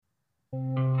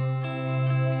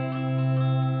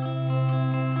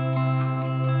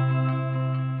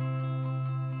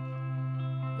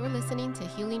listening to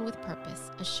Healing with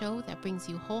Purpose, a show that brings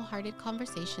you wholehearted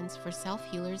conversations for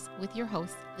self-healers with your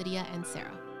hosts, Lydia and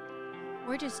Sarah.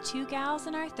 We're just two gals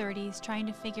in our 30s trying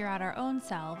to figure out our own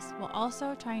selves while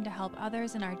also trying to help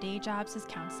others in our day jobs as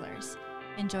counselors.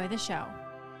 Enjoy the show.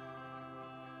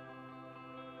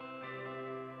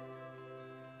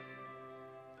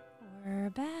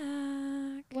 We're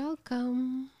back.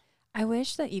 Welcome. I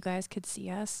wish that you guys could see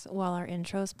us while our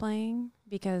intro's playing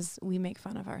because we make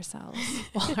fun of ourselves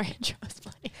while our intro's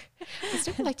playing. I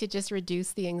sort of like to just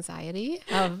reduce the anxiety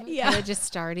of kind of just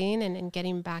starting and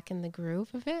getting back in the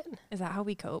groove of it. Is that how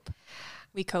we cope?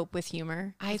 We cope with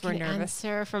humor. I We're can nervous.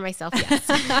 answer for myself, yes.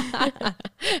 I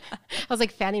was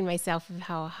like fanning myself of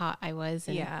how hot I was.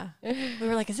 And Yeah. We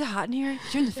were like, is it hot in here?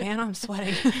 Turn the fan on, I'm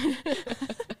sweating.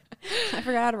 I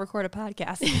forgot how to record a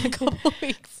podcast in a couple of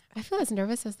weeks. I feel as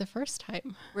nervous as the first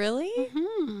time. Really?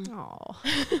 Mm-hmm. Oh,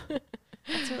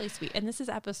 that's really sweet. And this is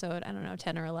episode,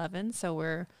 10 or 11.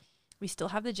 So we still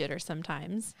have the jitters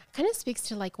sometimes. Kind of speaks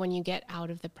to like when you get out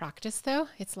of the practice though,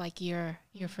 it's like you're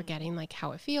forgetting like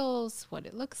how it feels, what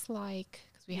it looks like,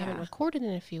 because we haven't recorded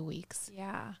in a few weeks.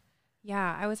 Yeah.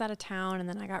 Yeah. I was out of town and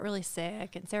then I got really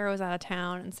sick and Sarah was out of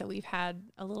town. And so we've had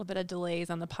a little bit of delays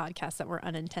on the podcast that were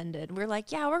unintended. We're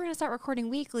like, yeah, we're going to start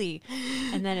recording weekly.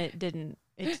 And then it didn't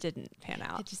pan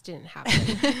out. It just didn't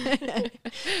happen.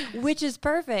 Which is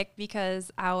perfect because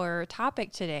our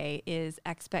topic today is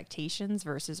expectations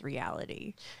versus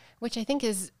reality. Which I think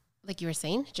is, like you were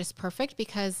saying, just perfect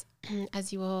because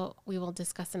as we will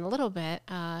discuss in a little bit,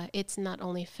 it's not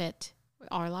only fit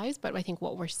our lives, but I think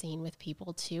what we're seeing with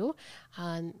people too,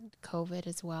 COVID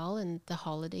as well, and the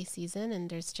holiday season. And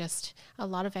there's just a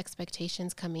lot of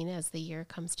expectations coming as the year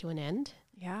comes to an end.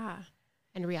 Yeah.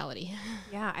 And reality.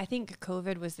 Yeah. I think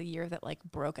COVID was the year that like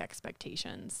broke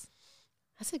expectations.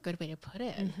 That's a good way to put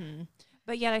it. Mm-hmm.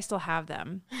 But yet I still have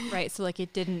them, right? So like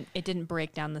it didn't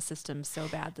break down the system so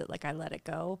bad that like I let it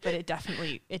go, but it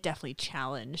definitely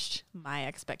challenged my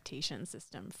expectation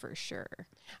system for sure.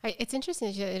 It's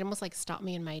interesting. It almost like stopped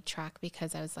me in my track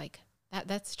because I was like,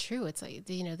 that's true. It's like,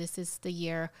 this is the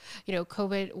year,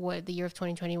 COVID, the year of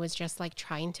 2020 was just like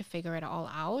trying to figure it all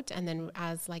out. And then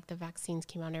as like the vaccines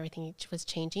came out and everything was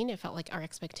changing, it felt like our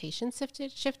expectations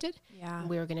shifted. Yeah.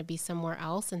 We were going to be somewhere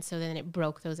else. And so then it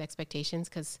broke those expectations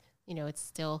because, we're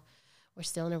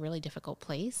still in a really difficult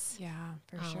place. Yeah,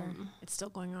 for sure. It's still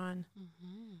going on.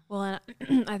 Mm-hmm. Well,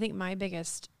 and I think my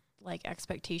biggest like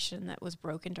expectation that was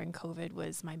broken during COVID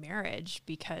was my marriage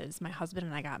because my husband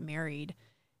and I got married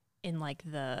in like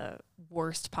the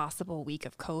worst possible week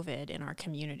of COVID in our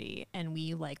community. And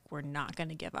we like were not going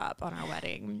to give up on our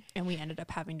wedding. And we ended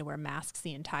up having to wear masks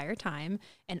the entire time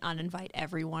and uninvite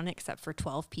everyone except for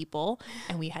 12 people.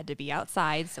 And we had to be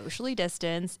outside, socially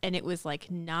distanced. And it was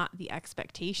like not the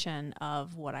expectation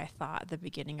of what I thought the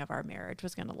beginning of our marriage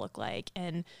was going to look like.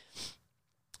 And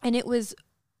it was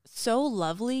so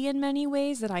lovely in many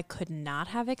ways that I could not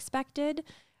have expected.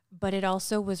 But it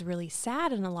also was really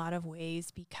sad in a lot of ways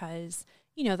because,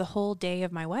 the whole day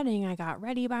of my wedding, I got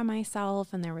ready by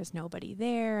myself and there was nobody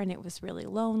there and it was really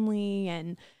lonely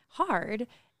and hard.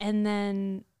 And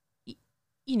then,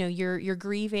 you're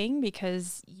grieving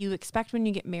because you expect when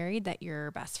you get married that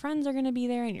your best friends are going to be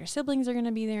there and your siblings are going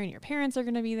to be there and your parents are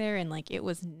going to be there. And like, it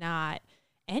was not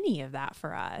any of that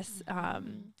for us.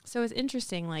 So it's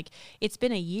interesting. Like it's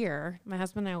been a year. My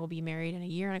husband and I will be married in a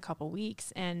year and a couple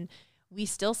weeks. And we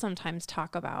still sometimes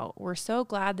talk about, we're so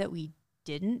glad that we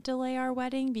didn't delay our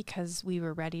wedding because we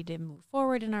were ready to move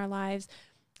forward in our lives.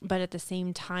 But at the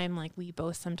same time, like we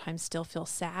both sometimes still feel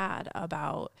sad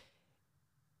about,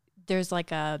 there's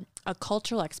like a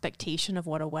cultural expectation of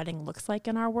what a wedding looks like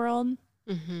in our world.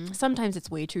 Mm-hmm. Sometimes it's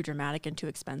way too dramatic and too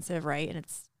expensive, right? And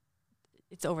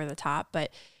it's over the top,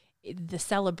 but the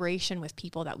celebration with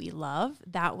people that we love,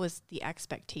 that was the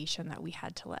expectation that we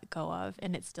had to let go of.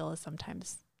 And it still is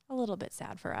sometimes a little bit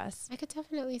sad for us. I could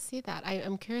definitely see that.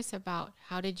 I'm curious about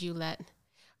how did you let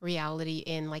reality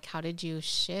in? Like, how did you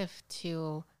shift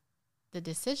to the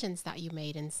decisions that you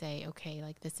made and say, okay,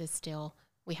 like this is still,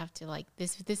 we have to like,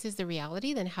 this is the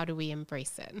reality. Then how do we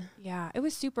embrace it? Yeah, it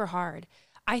was super hard.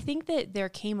 I think that there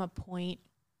came a point,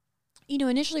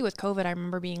 initially with COVID, I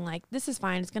remember being like, this is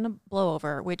fine. It's going to blow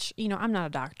over, which, I'm not a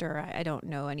doctor. I don't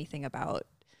know anything about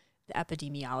the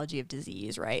epidemiology of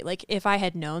disease, right? Like if I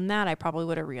had known that, I probably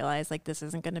would have realized like this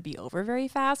isn't going to be over very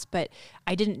fast, but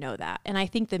I didn't know that. And I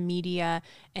think the media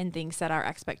and things set our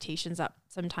expectations up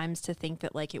sometimes to think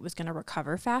that like it was going to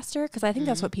recover faster because I think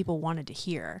that's what people wanted to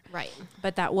hear. Right.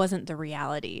 But that wasn't the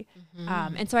reality.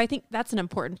 And so I think that's an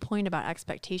important point about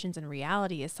expectations and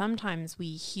reality is sometimes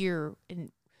we hear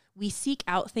and we seek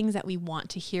out things that we want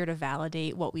to hear to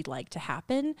validate what we'd like to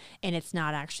happen. And it's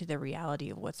not actually the reality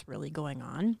of what's really going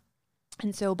on.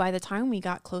 And so by the time we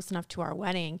got close enough to our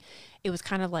wedding, it was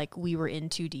kind of like we were in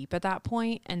too deep at that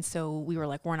point. And so we were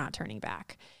like, we're not turning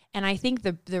back. And I think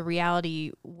the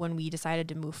reality when we decided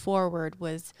to move forward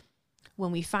was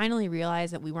when we finally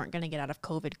realized that we weren't going to get out of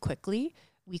COVID quickly.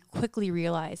 We quickly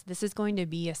realized this is going to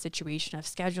be a situation of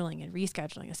scheduling and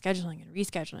rescheduling and scheduling and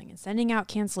rescheduling and sending out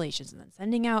cancellations and then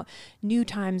sending out new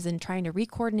times and trying to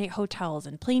re-coordinate hotels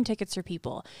and plane tickets for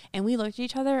people. And we looked at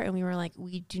each other and we were like,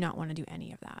 we do not want to do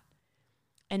any of that.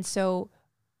 And so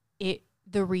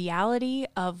the reality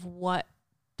of what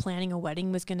planning a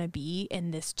wedding was going to be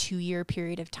in this 2-year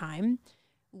period of time,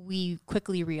 we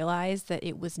quickly realized that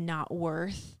it was not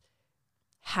worth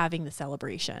having the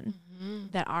celebration,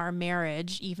 that our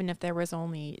marriage, even if there was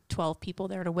only 12 people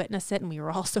there to witness it and we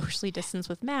were all socially distanced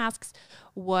with masks,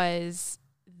 was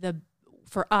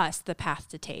for us, the path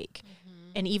to take.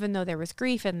 And even though there was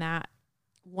grief in that,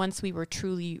 once we were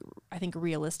truly, I think,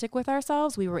 realistic with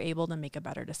ourselves, we were able to make a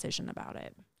better decision about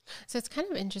it. So it's kind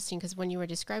of interesting because when you were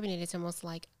describing it, it's almost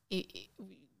like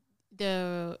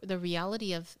the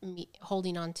reality of me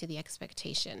holding on to the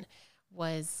expectation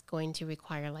was going to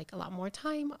require like a lot more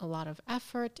time, a lot of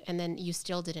effort, and then you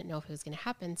still didn't know if it was going to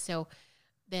happen. So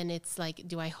then it's like,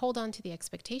 do I hold on to the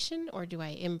expectation or do I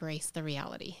embrace the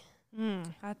reality?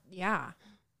 Yeah.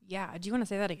 Do you want to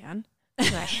say that again?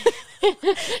 Right.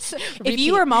 So if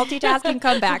you were multitasking,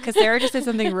 come back because Sarah just did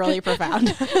something really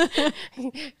profound.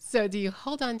 So do you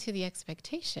hold on to the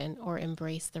expectation or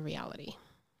embrace the reality?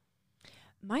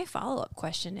 My follow-up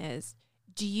question is,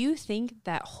 do you think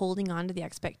that holding on to the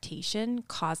expectation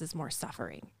causes more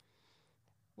suffering?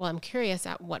 Well, I'm curious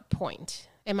at what point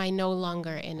am I no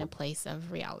longer in a place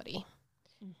of reality?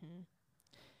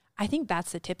 I think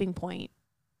that's the tipping point,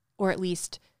 or at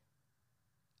least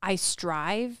I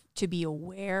strive to be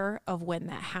aware of when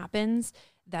that happens,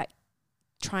 that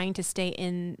trying to stay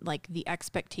in like the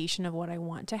expectation of what I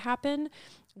want to happen,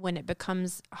 when it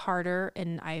becomes harder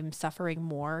and I'm suffering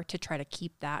more, to try to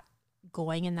keep that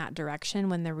going in that direction,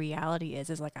 when the reality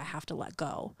is like I have to let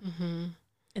go.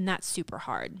 And that's super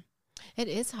hard. It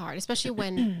is hard, especially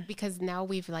when, because now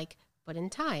we've like put in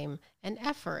time and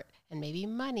effort and maybe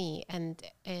money and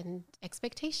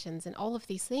expectations and all of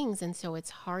these things. And so it's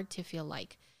hard to feel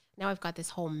like now I've got this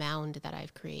whole mound that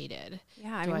I've created.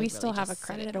 Yeah, I mean, we still have a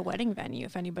credit at a wedding venue.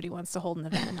 If anybody wants to hold an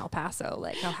event in El Paso,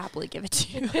 like I'll happily give it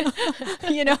to you,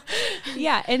 you know?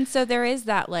 Yeah. And so there is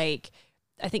that, like,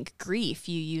 I think grief,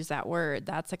 you use that word,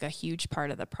 that's like a huge part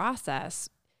of the process,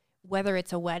 whether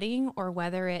it's a wedding or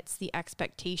whether it's the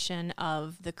expectation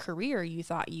of the career you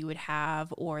thought you would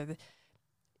have, or the,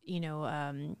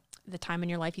 the time in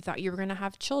your life you thought you were going to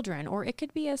have children, or it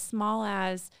could be as small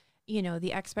as,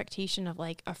 the expectation of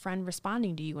like a friend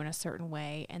responding to you in a certain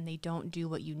way and they don't do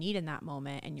what you need in that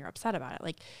moment and you're upset about it.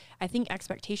 Like, I think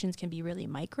expectations can be really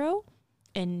micro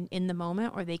and in the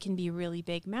moment, or they can be really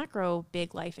big macro,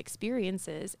 big life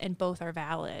experiences, and both are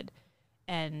valid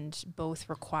and both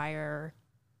require,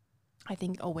 I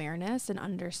think, awareness and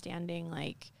understanding,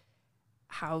 like,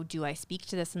 how do I speak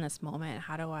to this in this moment?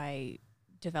 How do I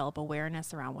develop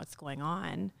awareness around what's going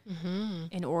on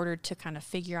in order to kind of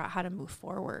figure out how to move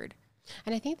forward?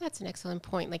 And I think that's an excellent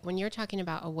point. Like, when you're talking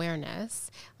about awareness,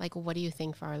 like, what do you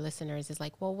think for our listeners is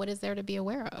like, well, what is there to be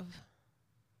aware of?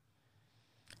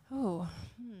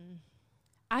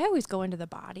 I always go into the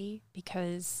body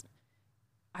because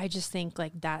I just think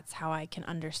like that's how I can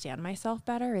understand myself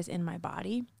better, is in my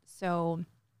body. So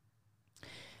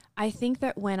I think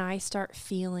that when I start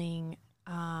feeling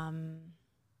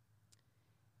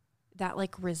that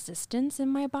like resistance in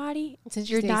my body,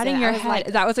 you're nodding your head. Like,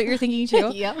 that was what you're thinking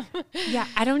too? Yeah. Yeah.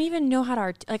 I don't even know how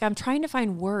to, like, I'm trying to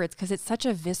find words because it's such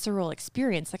a visceral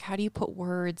experience. Like, how do you put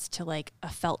words to like a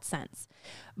felt sense?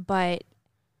 But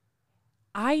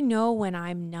I know when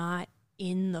I'm not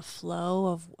in the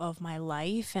flow of my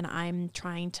life and I'm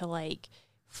trying to like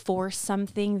force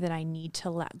something that I need to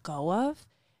let go of,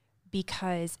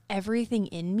 because everything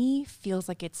in me feels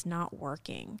like it's not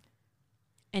working.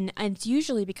 And it's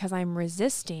usually because I'm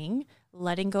resisting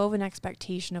letting go of an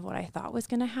expectation of what I thought was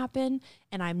going to happen,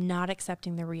 and I'm not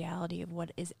accepting the reality of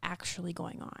what is actually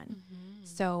going on.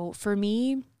 So for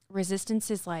me,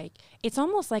 resistance is like, it's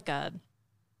almost like a,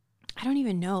 I don't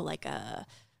even know, like a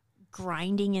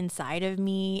grinding inside of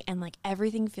me, and like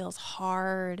everything feels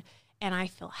hard and I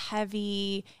feel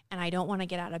heavy and I don't want to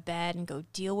get out of bed and go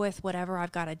deal with whatever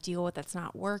I've got to deal with that's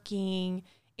not working.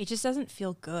 It just doesn't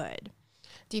feel good.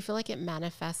 Do you feel like it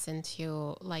manifests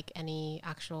into like any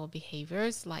actual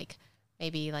behaviors? Like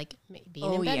maybe like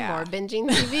being in bed more, binging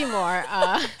TV more.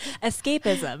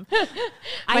 Escapism.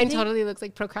 Mine totally looks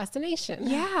like procrastination.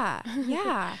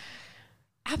 Yeah.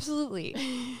 Absolutely.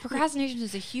 Procrastination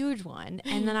is a huge one.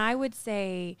 And then I would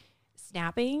say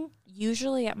snapping,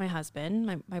 usually at my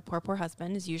husband. My poor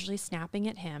husband is usually snapping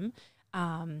at him.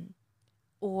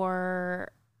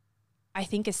 Or I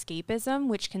think escapism,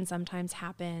 which can sometimes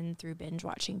happen through binge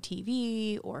watching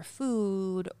TV or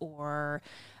food or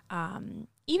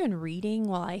even reading.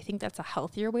 While I think that's a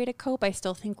healthier way to cope, I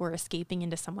still think we're escaping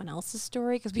into someone else's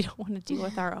story because we don't want to deal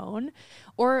with our own.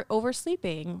 Or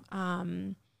oversleeping.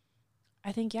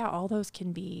 I think, all those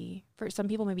can be, for some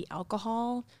people, maybe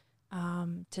alcohol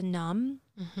to numb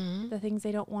the things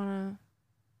they don't want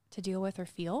to deal with or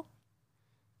feel.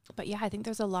 But I think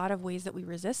there's a lot of ways that we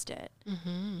resist it.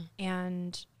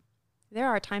 And there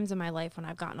are times in my life when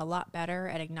I've gotten a lot better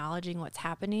at acknowledging what's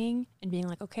happening and being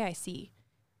like, okay, I see,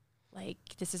 like,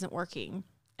 this isn't working.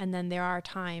 And then there are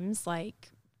times, like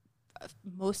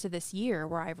most of this year,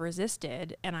 where I've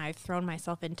resisted and I've thrown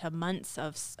myself into months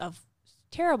of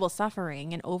terrible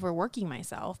suffering and overworking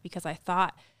myself because I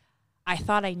thought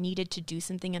I needed to do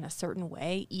something in a certain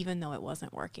way, even though it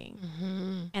wasn't working.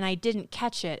 And I didn't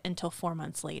catch it until 4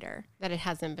 months later. That it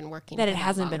hasn't been working.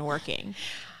 Been working.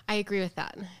 I agree with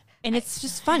that. And it's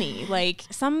just funny. Like,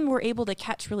 some were able to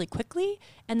catch really quickly,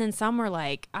 and then some were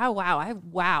like, oh,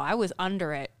 wow, I was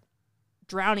under it,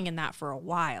 drowning in that for a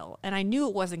while. And I knew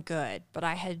it wasn't good, but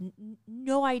I had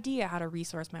no idea how to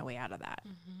resource my way out of that.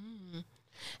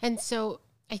 And so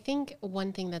I think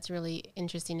one thing that's really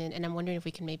interesting, and I'm wondering if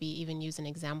we can maybe even use an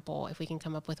example, if we can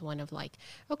come up with one of like,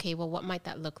 okay, well, what might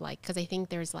that look like? Because I think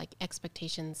there's like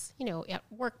expectations, at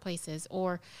workplaces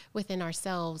or within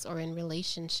ourselves or in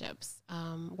relationships,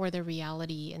 where the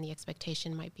reality and the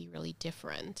expectation might be really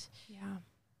different. Yeah.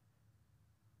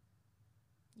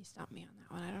 You stumped me on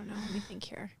that one. I don't know. Let me think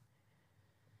here.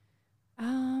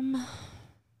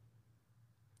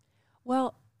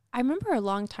 Well, I remember a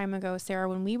long time ago, Sarah,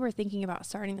 when we were thinking about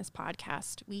starting this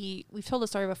podcast, we've told a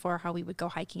story before how we would go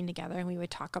hiking together and we would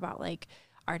talk about like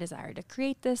our desire to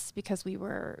create this because we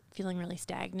were feeling really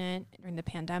stagnant during the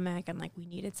pandemic and like we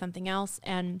needed something else.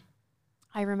 And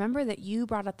I remember that you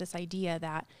brought up this idea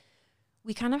that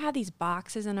we kind of had these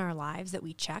boxes in our lives that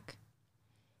we check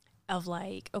of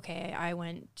like, okay, I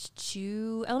went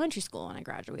to elementary school and I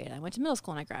graduated. I went to middle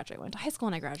school and I graduated. I went to high school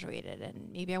and I graduated. And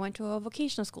maybe I went to a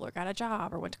vocational school or got a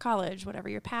job or went to college, whatever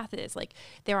your path is. Like,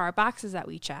 there are boxes that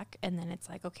we check. And then it's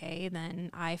like, okay,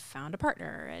 then I found a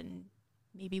partner and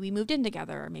maybe we moved in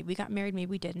together. Or maybe we got married.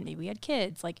 Maybe we didn't. Maybe we had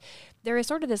kids. Like, there is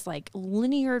sort of this like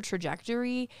linear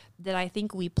trajectory that I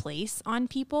think we place on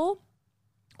people,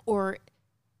 or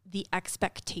the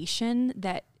expectation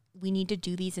that we need to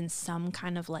do these in some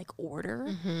kind of like order.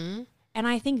 And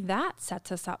I think that sets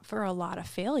us up for a lot of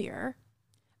failure.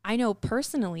 I know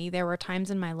personally, there were times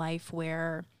in my life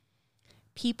where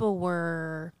people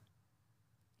were,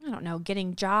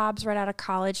 getting jobs right out of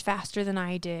college faster than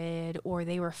I did, or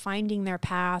they were finding their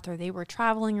path, or they were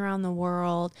traveling around the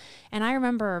world. And I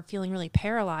remember feeling really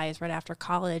paralyzed right after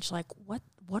college. Like, what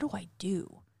do I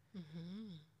do?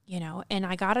 And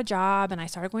I got a job and I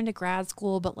started going to grad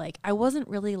school, but like, I wasn't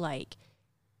really like,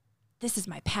 this is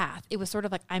my path. It was sort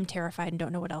of like, I'm terrified and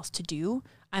don't know what else to do.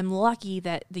 I'm lucky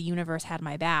that the universe had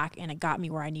my back and it got me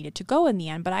where I needed to go in the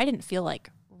end, but I didn't feel like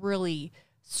really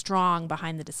strong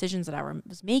behind the decisions that I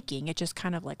was making. It just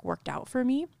kind of like worked out for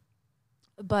me.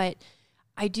 But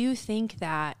I do think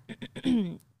that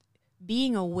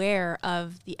being aware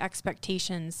of the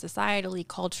expectations societally,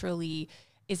 culturally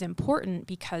is important,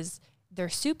 because they're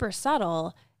super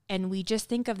subtle and we just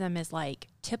think of them as like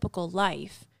typical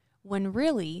life, when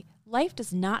really life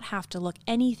does not have to look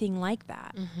anything like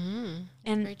that.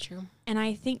 And very true. And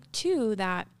I think too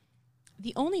that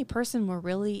the only person we're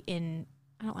really in,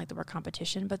 I don't like the word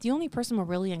competition, but the only person we're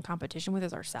really in competition with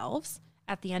is ourselves.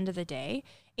 At the end of the day,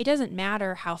 it doesn't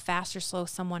matter how fast or slow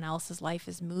someone else's life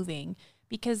is moving,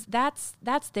 because that's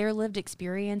their lived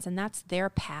experience and that's their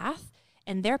path.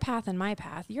 And their path and my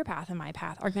path, your path and my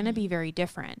path, are going to be very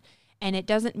different. And it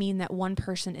doesn't mean that one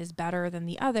person is better than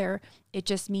the other. It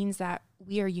just means that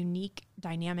we are unique,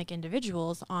 dynamic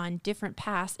individuals on different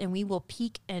paths, and we will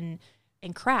peak and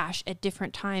crash at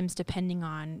different times depending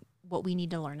on what we need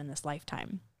to learn in this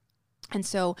lifetime. And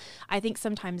so I think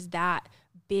sometimes that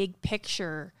big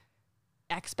picture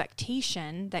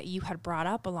expectation that you had brought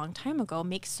up a long time ago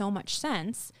makes so much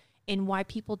sense in why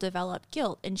people develop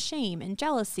guilt and shame and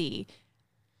jealousy,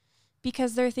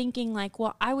 because they're thinking like,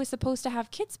 well, I was supposed to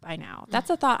have kids by now. That's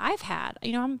a thought I've had.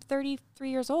 I'm 33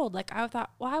 years old. Like, I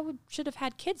thought, well, should have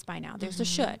had kids by now. There's a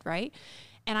should, right?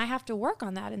 And I have to work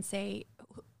on that and say,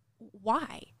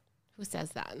 why? Who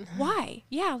says that? Why?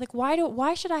 Yeah. Like,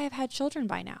 why should I have had children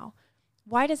by now?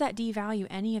 Why does that devalue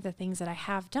any of the things that I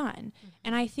have done? Mm-hmm.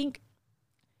 And I think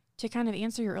to kind of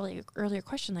answer your earlier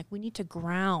question, like, we need to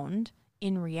ground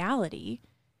in reality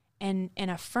and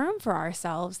affirm for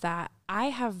ourselves that I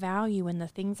have value in the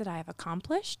things that I have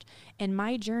accomplished, and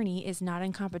my journey is not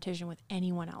in competition with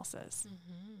anyone else's.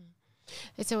 Mm-hmm.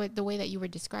 And so the way that you were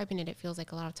describing it, it feels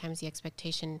like a lot of times the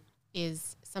expectation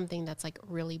is something that's like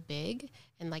really big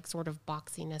and like sort of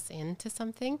boxing us into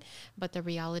something. But the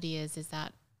reality is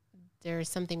that there's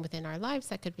something within our lives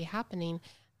that could be happening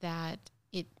that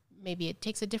maybe it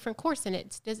takes a different course, and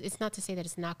it's not to say that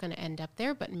it's not going to end up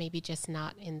there, but maybe just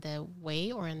not in the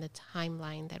way or in the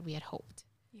timeline that we had hoped.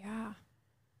 Yeah.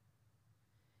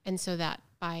 And so that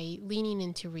by leaning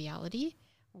into reality,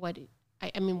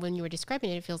 I mean, when you were describing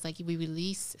it, it feels like we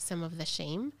release some of the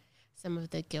shame, some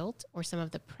of the guilt, or some of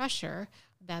the pressure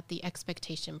that the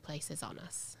expectation places on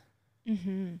us.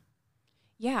 Mm-hmm.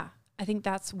 Yeah. I think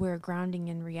that's where grounding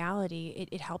in reality,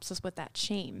 it helps us with that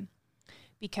shame.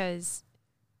 Because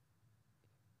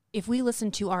if we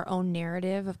listen to our own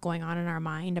narrative of going on in our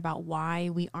mind about why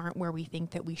we aren't where we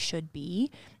think that we should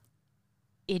be,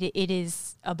 it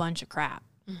is a bunch of crap.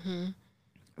 Mm-hmm.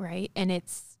 Right? And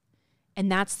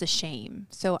that's the shame.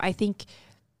 So I think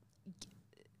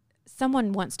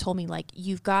someone once told me, like,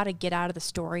 you've got to get out of the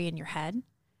story in your head.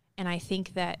 And I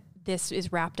think that this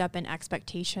is wrapped up in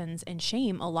expectations and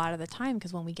shame a lot of the time,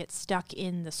 because when we get stuck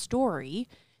in the story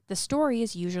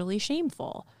is usually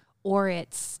shameful, or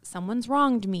it's someone's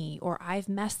wronged me, or I've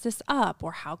messed this up,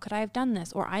 or how could I have done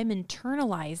this? Or I'm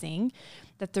internalizing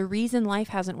that the reason life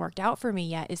hasn't worked out for me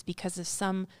yet is because of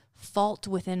some fault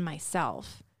within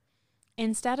myself.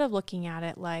 Instead of looking at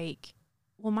it like,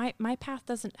 well, my path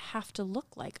doesn't have to look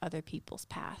like other people's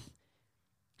path,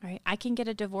 right? I can get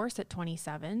a divorce at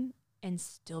 27 and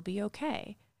still be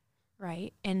okay,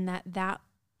 right? And that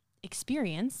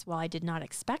experience, while I did not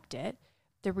expect it,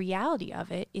 the reality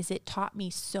of it is it taught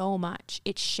me so much.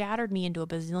 It shattered me into a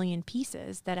bazillion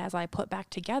pieces that as I put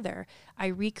back together, I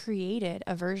recreated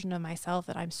a version of myself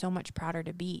that I'm so much prouder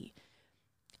to be.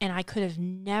 And I could have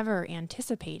never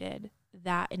anticipated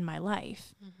that in my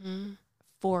life. Mm-hmm.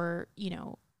 For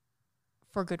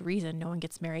good reason. No one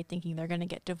gets married thinking they're going to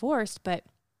get divorced. But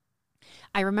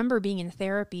I remember being in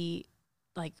therapy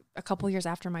like a couple years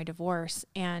after my divorce,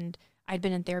 and I'd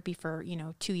been in therapy for,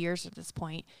 2 years at this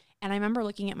point. And I remember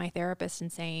looking at my therapist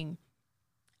and saying,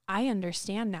 I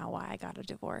understand now why I got a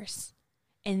divorce.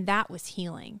 And that was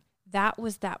healing. That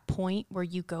was that point where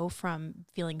you go from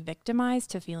feeling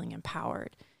victimized to feeling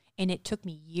empowered. And it took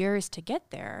me years to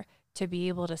get there, to be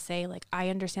able to say, like, I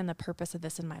understand the purpose of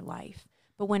this in my life.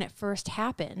 But when it first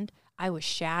happened, I was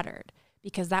shattered,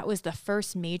 because that was the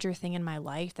first major thing in my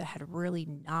life that had really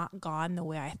not gone the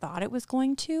way I thought it was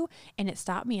going to. And it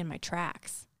stopped me in my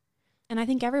tracks. And I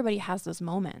think everybody has those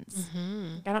moments.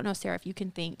 Mm-hmm. I don't know, Sarah, if you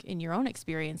can think in your own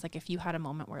experience, like if you had a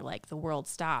moment where like the world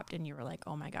stopped and you were like,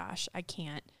 oh my gosh,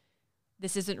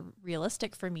 this isn't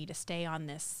realistic for me to stay on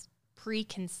this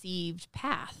preconceived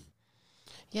path.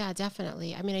 Yeah,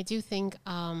 definitely. I mean, I do think,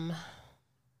 I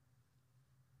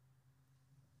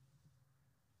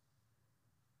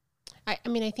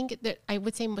think that I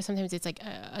would say sometimes it's like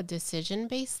a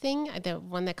decision-based thing. The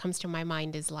one that comes to my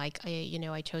mind is like,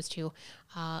 I chose to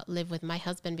live with my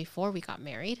husband before we got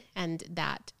married, and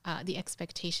that the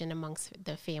expectation amongst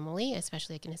the family,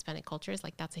 especially like in Hispanic culture, is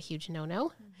like that's a huge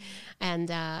no-no,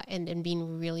 mm-hmm. and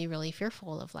being really, really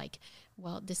fearful of like,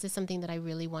 well, this is something that I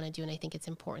really want to do, and I think it's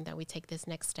important that we take this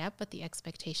next step. But the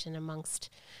expectation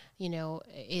amongst,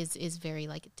 is very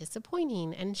like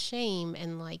disappointing and shame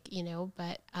and like,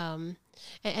 but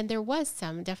and there was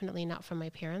some, definitely not from my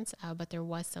parents, but there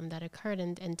was some that occurred,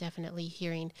 and definitely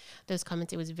hearing those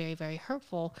comments, it was very, very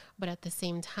hurtful. But at the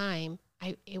same time,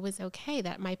 it was okay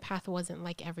that my path wasn't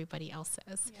like everybody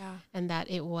else's, and that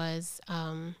it was.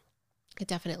 It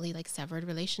definitely like severed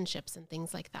relationships and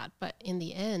things like that. But in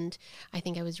the end, I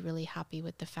think I was really happy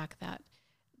with the fact that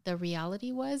the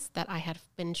reality was that I had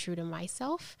been true to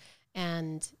myself,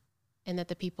 and that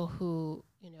the people who,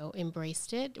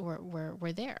 embraced it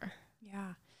were there.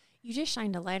 Yeah. You just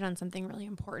shined a light on something really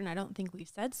important I don't think we've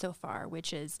said so far,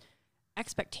 which is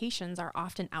expectations are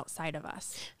often outside of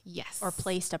us. Yes. Or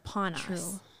placed upon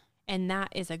us. And that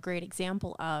is a great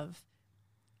example of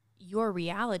your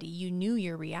reality. You knew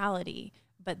your reality,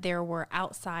 but there were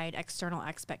outside external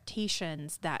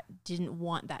expectations that didn't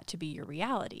want that to be your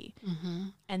reality. Mm-hmm.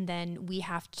 And then we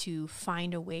have to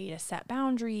find a way to set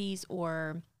boundaries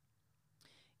or,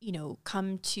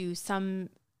 come to some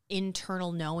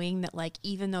internal knowing that like,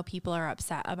 even though people are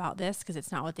upset about this because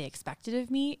it's not what they expected of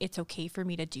me, it's okay for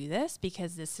me to do this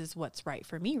because this is what's right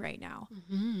for me right now.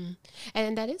 Mm-hmm.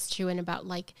 And that is true. And about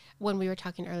like when we were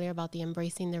talking earlier about the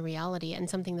embracing the reality, and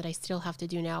something that I still have to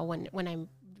do now when I'm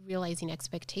realizing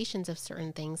expectations of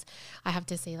certain things, I have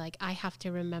to say, like, I have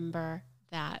to remember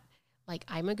that like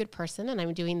I'm a good person and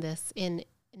I'm doing this in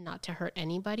not to hurt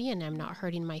anybody, and I'm not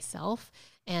hurting myself.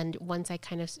 And once I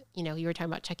kind of, you know, you were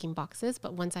talking about checking boxes,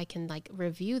 but once I can like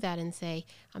review that and say,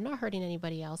 I'm not hurting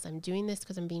anybody else, I'm doing this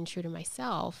because I'm being true to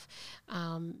myself,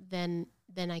 then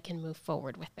I can move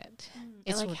forward with it.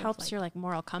 It like helps your like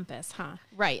moral compass, huh?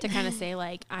 Right. To kind of say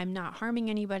like, I'm not harming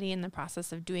anybody in the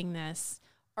process of doing this,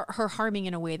 or her harming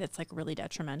in a way that's like really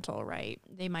detrimental, right?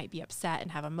 They might be upset and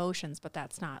have emotions, but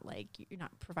that's not like, you're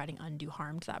not providing undue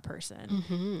harm to that person.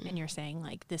 Mm-hmm. And you're saying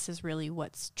like, this is really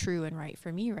what's true and right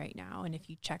for me right now. And if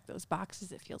you check those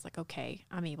boxes, it feels like, okay,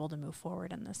 I'm able to move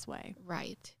forward in this way.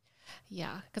 Right.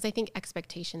 Yeah. Because I think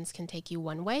expectations can take you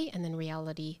one way, and then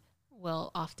reality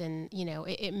will often, you know,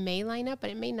 it may line up, but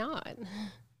it may not.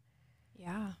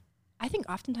 Yeah. I think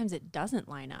oftentimes it doesn't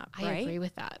line up, right? I agree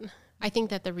with that. I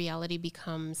think that the reality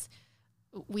becomes,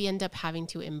 we end up having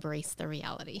to embrace the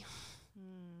reality.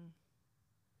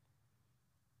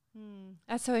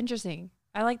 That's so interesting.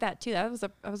 I like that too. That was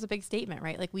a big statement,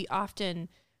 right? Like we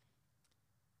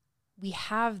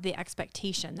have the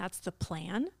expectation, that's the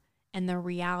plan, and the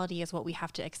reality is what we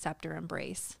have to accept or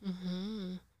embrace.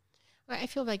 Mm-hmm. Well, I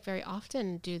feel like very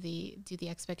often do the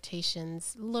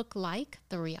expectations look like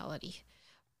the reality?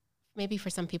 Maybe for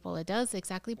some people it does,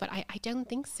 exactly, but I don't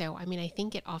think so. I mean, I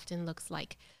think it often looks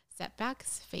like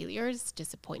setbacks, failures,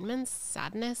 disappointments,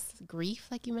 sadness, grief,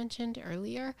 like you mentioned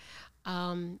earlier.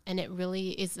 And it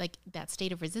really is like that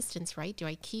state of resistance, right? Do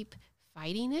I keep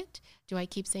fighting it? Do I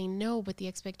keep saying no, but the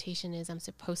expectation is I'm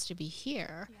supposed to be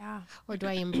here? Yeah. Or do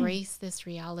I embrace this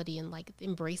reality and like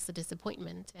embrace the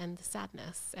disappointment and the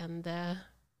sadness and the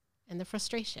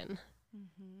frustration?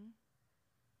 Mm-hmm.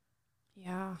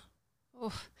 Yeah.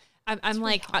 Oof. I'm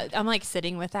really like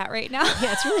sitting with that right now.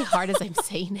 Yeah, it's really hard as I'm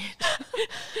saying it.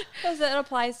 Because it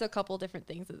applies to a couple different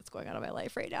things that's going on in my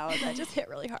life right now, and that just hit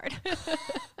really hard.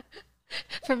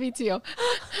 For me too.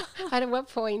 At what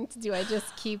point do I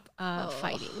just keep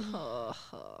fighting?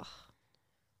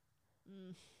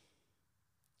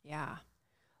 Yeah.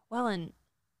 Well, and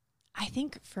I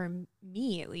think for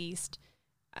me, at least,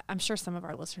 I'm sure some of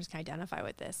our listeners can identify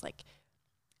with this. Like,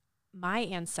 my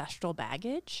ancestral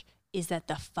baggage is that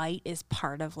the fight is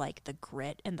part of like the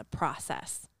grit and the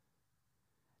process.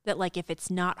 That like, if it's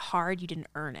not hard, you didn't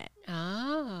earn it.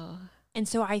 Oh. And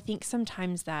so I think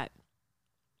sometimes that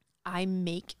I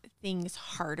make things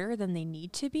harder than they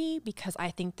need to be because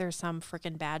I think there's some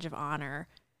freaking badge of honor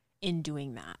in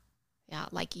doing that. Yeah,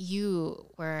 like you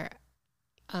were,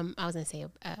 I was going to say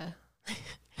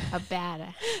a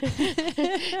bad,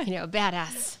 a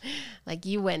badass. Like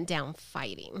you went down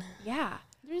fighting. Yeah.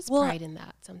 There's pride in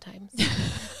that sometimes.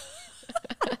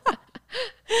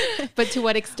 But to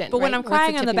what extent? But when I'm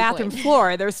crying on the bathroom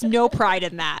floor, there's no pride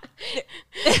in that.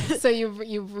 So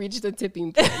you've reached the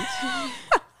tipping point.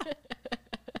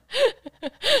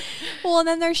 Well, and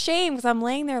then there's shame because I'm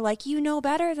laying there like, you know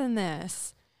better than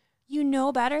this. You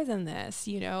know better than this,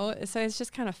 you know? So it's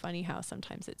just kind of funny how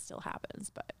sometimes it still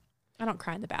happens, but I don't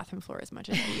cry on the bathroom floor as much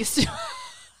as I used to.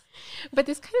 But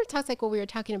this kind of talks like what we were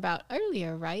talking about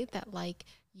earlier, right? That like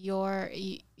your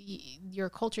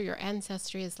culture, your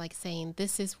ancestry is like saying,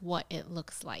 this is what it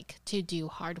looks like to do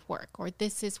hard work, or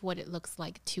this is what it looks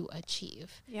like to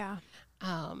achieve. Yeah.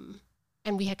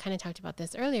 And we had kind of talked about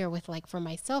this earlier with like, for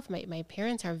myself, my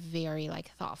parents are very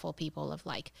like thoughtful people of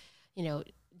like, you know,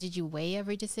 did you weigh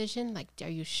every decision? Like, are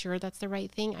you sure that's the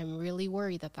right thing? I'm really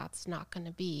worried that that's not going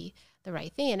to be the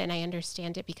right thing. And I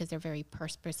understand it because they're very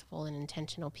purposeful and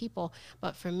intentional people.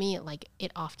 But for me,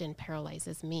 it often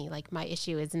paralyzes me. Like my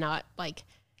issue is not like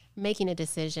making a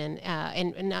decision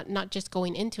and not just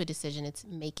going into a decision, it's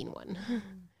making one.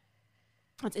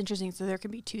 That's interesting. So there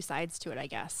can be two sides to it, I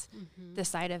guess. Mm-hmm. The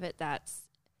side of it that's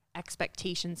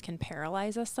expectations can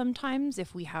paralyze us sometimes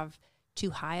if we have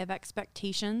too high of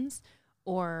expectations.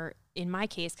 Or in my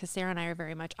case, because Sarah and I are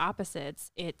very much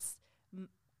opposites, it's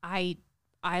I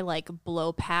like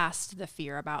blow past the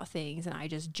fear about things and I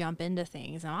just jump into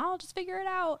things and I'll just figure it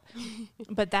out.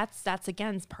 But that's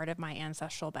again part of my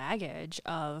ancestral baggage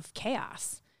of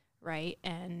chaos, right?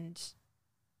 And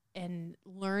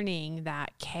learning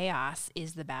that chaos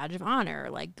is the badge of honor,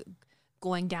 like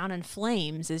going down in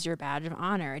flames is your badge of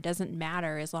honor. It doesn't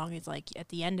matter as long as like at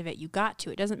the end of it, you got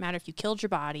to. It doesn't matter if you killed your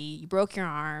body, you broke your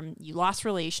arm, you lost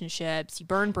relationships, you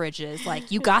burned bridges, like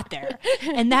you got there.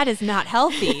 And that is not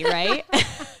healthy, right?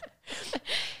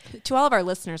 to all of our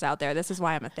listeners out there, this is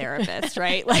why I'm a therapist,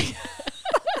 right? Like,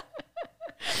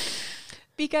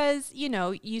 because, you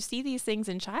know, you see these things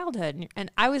in childhood,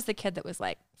 and I was the kid that was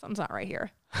like, something's not right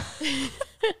here.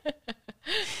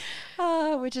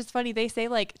 Which is funny. They say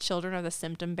like children are the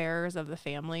symptom bearers of the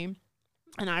family.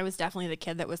 And I was definitely the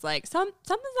kid that was like, something's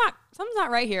not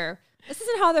right here. This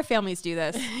isn't how other families do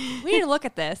this. We need to look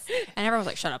at this. And everyone was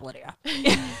like, shut up, Lydia.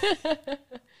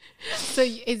 So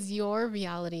is your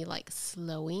reality like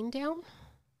slowing down?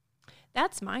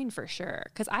 That's mine for sure.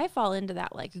 Because I fall into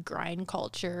that like grind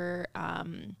culture,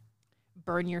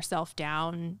 burn yourself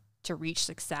down to reach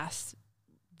success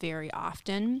very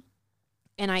often.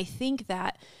 And I think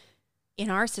that in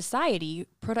our society,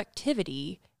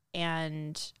 productivity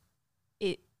and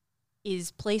it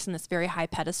is placed on this very high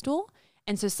pedestal.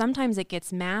 And so sometimes it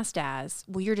gets masked as,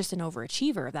 well, you're just an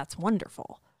overachiever. That's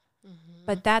wonderful. Mm-hmm.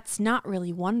 But that's not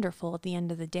really wonderful at the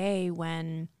end of the day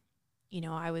when, you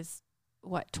know, I was,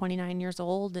 29 years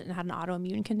old and had an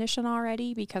autoimmune condition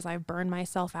already because I've burned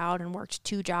myself out and worked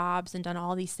 2 jobs and done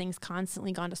all these things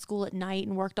constantly, gone to school at night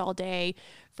and worked all day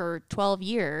for 12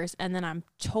 years. And then I'm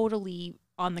totally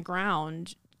on the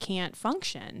ground, can't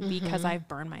function because I've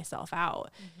burned myself out.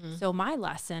 So my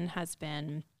lesson has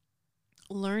been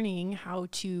learning how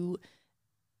to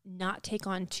not take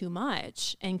on too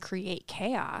much and create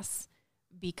chaos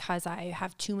because I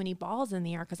have too many balls in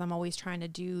the air because I'm always trying to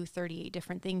do 38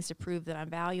 different things to prove that I'm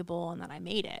valuable and that I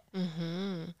made it.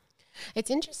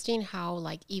 It's interesting how,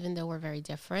 like, even though we're very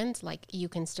different, like, you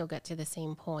can still get to the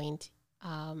same point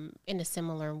in a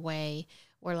similar way.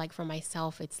 Where, like, for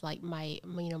myself, it's like my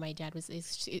dad's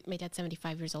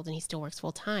 75 years old and he still works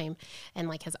full time and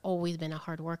like has always been a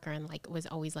hard worker and like was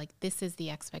always like, this is the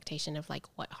expectation of like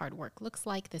what hard work looks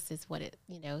like. This is what it,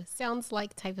 sounds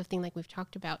like, type of thing like we've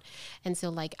talked about. And so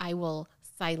like, I will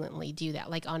silently do that,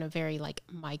 like on a very like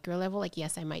micro level. Like,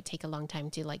 yes, I might take a long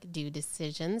time to like do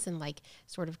decisions and like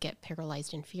sort of get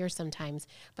paralyzed in fear sometimes,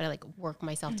 but I like work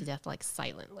myself to death, like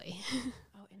silently.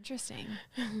 Interesting.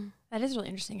 That is really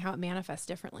interesting how it manifests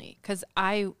differently because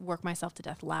I work myself to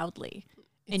death loudly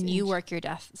and you work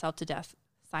yourself to death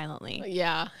silently.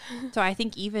 Yeah. So I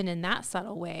think even in that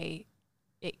subtle way,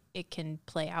 it can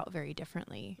play out very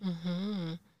differently.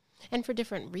 And for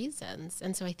different reasons.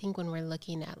 And so I think when we're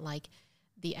looking at like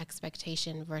the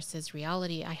expectation versus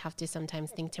reality, I have to sometimes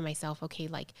think to myself, okay,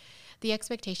 like the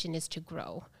expectation is to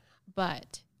grow,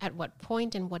 but at what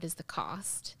point and what is the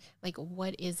cost? Like,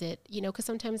 what is it? Because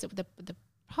sometimes the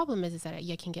problem is that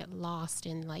I can get lost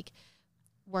in like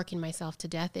working myself to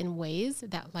death in ways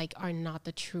that like are not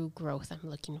the true growth I'm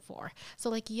looking for.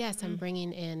 So like, yes, I'm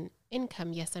bringing in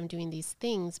income. Yes, I'm doing these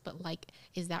things, but like,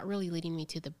 is that really leading me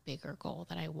to the bigger goal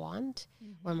that I want?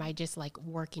 Or am I just like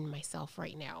working myself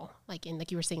right now? Like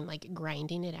like you were saying, like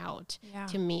grinding it out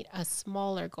to meet a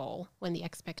smaller goal when the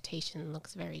expectation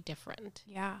looks very different.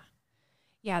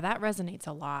 Yeah, that resonates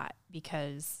a lot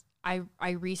because I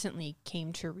recently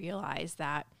came to realize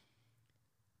that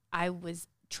I was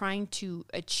trying to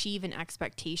achieve an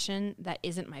expectation that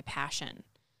isn't my passion.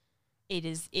 It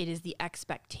is the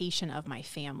expectation of my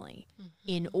family.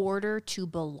 In order to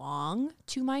belong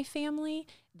to my family,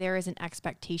 there is an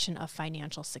expectation of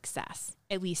financial success,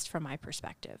 at least from my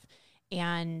perspective.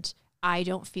 And I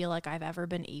don't feel like I've ever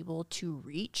been able to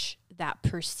reach that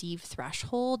perceived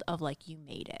threshold of like, you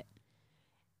made it.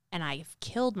 And I've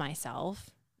killed myself.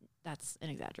 That's an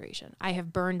exaggeration. I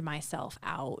have burned myself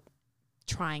out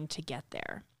trying to get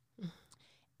there.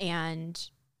 And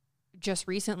just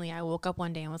recently I woke up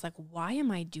one day and was like, why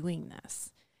am I doing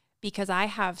this? Because I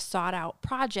have sought out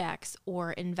projects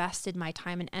or invested my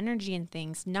time and energy in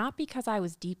things, not because I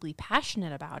was deeply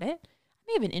passionate about it. I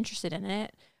may have been interested in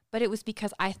it, but it was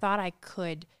because I thought I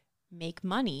could make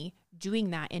money doing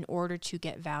that in order to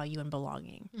get value and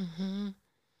belonging.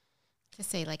 To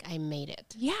say like, I made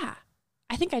it. Yeah.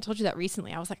 I think I told you that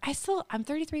recently. I was like, I'm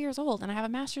 33 years old and I have a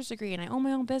master's degree and I own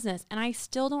my own business. And I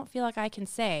still don't feel like I can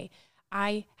say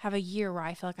I have a year where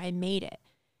I feel like I made it.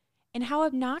 And how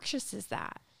obnoxious is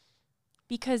that?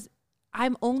 Because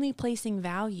I'm only placing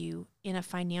value in a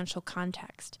financial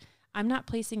context. I'm not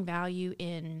placing value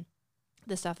in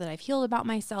the stuff that I've healed about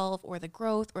myself or the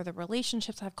growth or the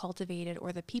relationships I've cultivated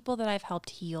or the people that I've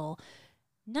helped heal.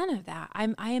 None of that.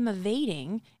 I am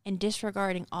evading and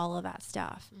disregarding all of that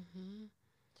stuff.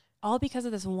 All because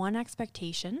of this one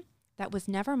expectation that was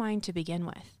never mine to begin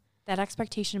with. That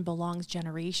expectation belongs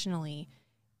generationally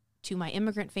to my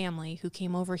immigrant family who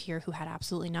came over here who had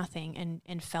absolutely nothing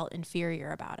and felt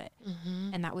inferior about it.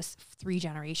 And that was 3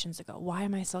 generations ago. Why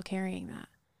am I still carrying that?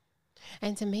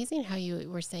 And it's amazing how you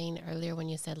were saying earlier when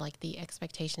you said like the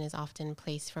expectation is often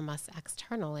placed from us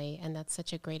externally. And that's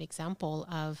such a great example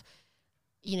of,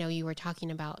 you know, you were talking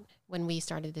about when we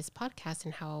started this podcast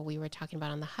and how we were talking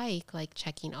about on the hike, like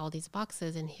checking all these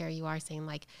boxes. And here you are saying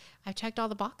like, I've checked all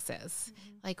the boxes.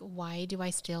 Like, why do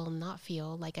I still not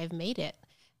feel like I've made it?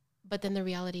 But then the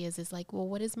reality is like, well,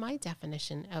 what is my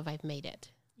definition of I've made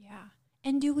it? Yeah.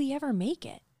 And do we ever make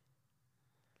it?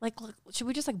 Like, should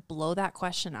we just like blow that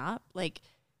question up? Like,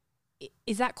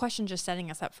 is that question just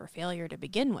setting us up for failure to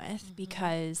begin with?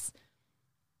 Because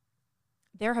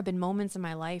there have been moments in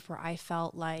my life where I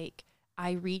felt like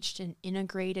I reached an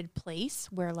integrated place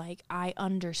where like I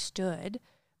understood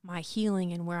my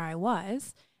healing and where I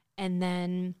was. And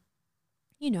then,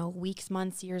 you know, weeks,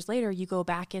 months, years later, you go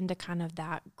back into kind of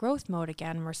that growth mode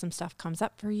again where some stuff comes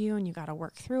up for you and you got to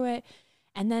work through it.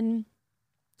 And then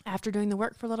after doing the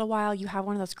work for a little while, you have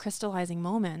one of those crystallizing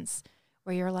moments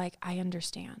where you're like, I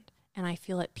understand and I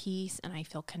feel at peace and I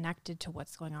feel connected to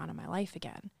what's going on in my life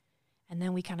again. And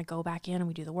then we kind of go back in and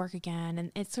we do the work again.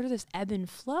 And it's sort of this ebb and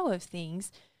flow of things.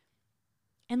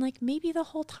 And like maybe the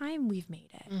whole time we've made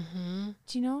it.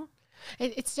 Do you know?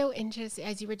 It's so interesting.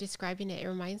 As you were describing it, it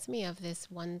reminds me of this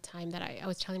one time that I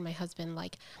was telling my husband,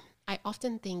 like, I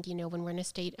often think, you know, when we're in a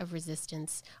state of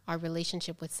resistance, our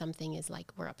relationship with something is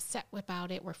like we're upset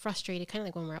about it. We're frustrated, kind of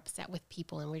like when we're upset with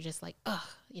people and we're just like, ugh,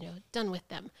 you know, done with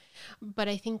them. But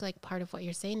I think like part of what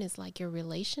you're saying is like your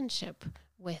relationship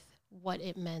with what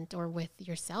it meant or with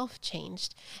yourself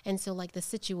changed. And so like the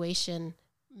situation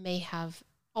may have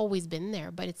always been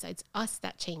there, but it's us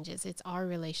that changes. It's our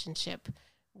relationship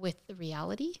with the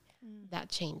reality that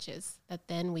changes, that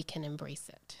then we can embrace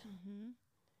it.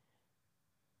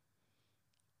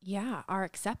 Yeah, our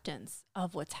acceptance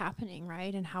of what's happening,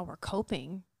 right? And how we're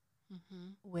coping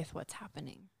with what's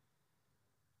happening.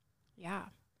 Yeah.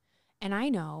 And I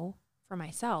know for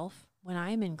myself, when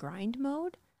I'm in grind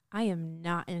mode, I am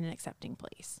not in an accepting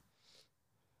place.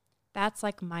 That's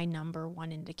like my number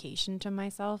one indication to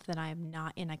myself that I am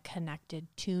not in a connected,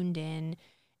 tuned in,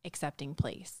 accepting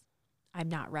place. I'm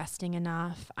not resting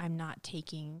enough. I'm not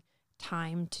taking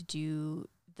time to do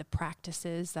the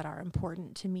practices that are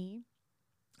important to me.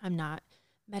 I'm not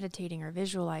meditating or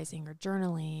visualizing or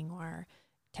journaling or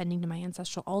tending to my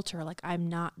ancestral altar. Like I'm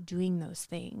not doing those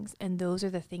things. And those are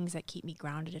the things that keep me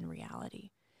grounded in reality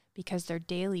because they're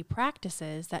daily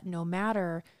practices that no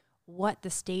matter what the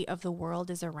state of the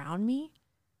world is around me,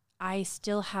 I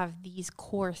still have these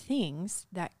core things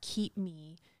that keep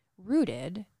me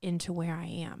rooted into where I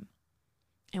am.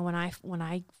 And when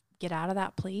I get out of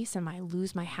that place and I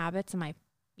lose my habits and my,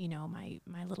 you know,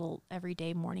 my little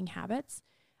everyday morning habits,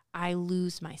 I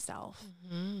lose myself.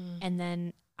 And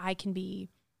then I can be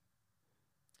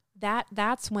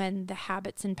that's when the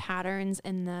habits and patterns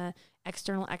and the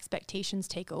external expectations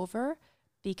take over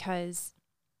because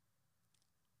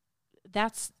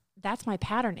that's my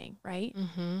patterning, right?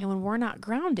 And when we're not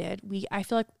grounded, I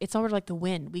feel like it's already like the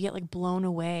wind. We get like blown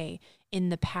away in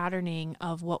the patterning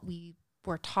of what we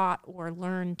were taught or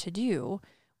learned to do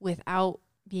without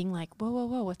being like,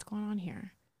 whoa, what's going on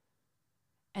here?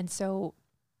 And so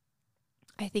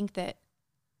I think that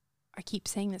I keep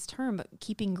saying this term, but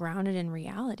keeping grounded in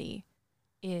reality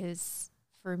is,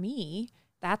 for me,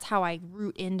 that's how I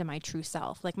root into my true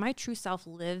self. Like my true self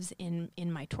lives in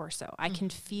my torso. I can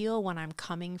feel when I'm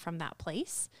coming from that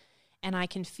place, and I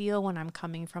can feel when I'm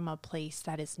coming from a place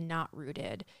that is not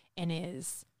rooted and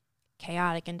is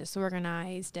chaotic and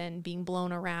disorganized and being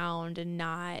blown around and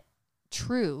not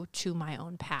true to my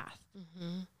own path.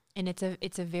 And it's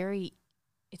a very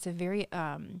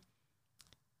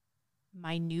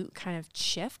minute kind of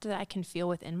shift that I can feel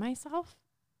within myself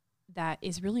that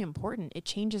is really important. It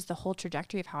changes the whole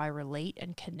trajectory of how I relate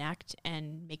and connect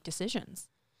and make decisions.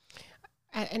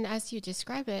 And as you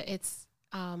describe it, it's,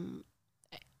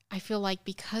 I feel like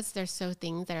because they're so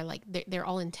things that are like, they're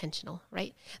all intentional,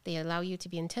 right? They allow you to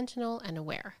be intentional and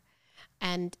aware.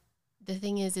 And the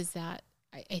thing is that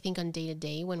I think on day to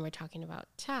day, when we're talking about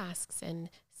tasks and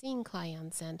seeing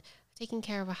clients and taking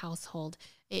care of a household,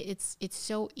 it's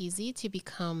so easy to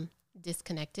become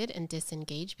disconnected and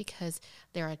disengaged because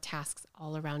there are tasks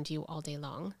all around you all day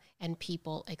long and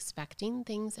people expecting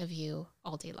things of you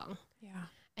all day long. Yeah.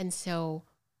 And so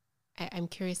I'm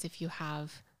curious if you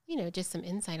have, you know, just some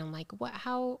insight on like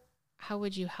how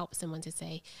would you help someone to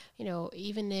say, you know,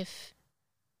 even if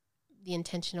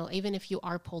you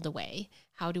are pulled away,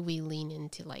 how do we lean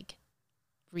into like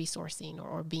resourcing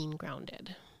or being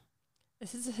grounded?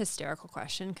 This is a hysterical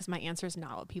question because my answer is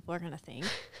not what people are going to think.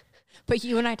 But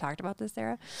you and I talked about this,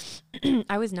 Sarah.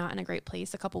 I was not in a great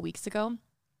place a couple weeks ago.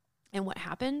 And what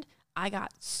happened? I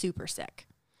got super sick.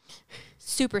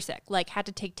 super sick, like had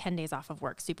to take 10 days off of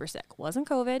work, super sick. Wasn't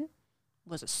COVID,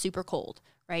 was a super cold,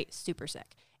 right? Super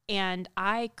sick. And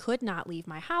I could not leave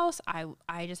my house.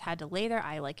 I just had to lay there.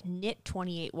 I like knit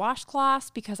 28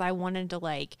 washcloths because I wanted to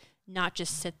like not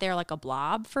just sit there like a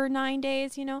blob for 9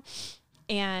 days, you know?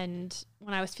 And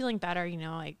when I was feeling better, you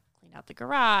know, I cleaned out the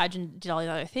garage and did all these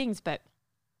other things, but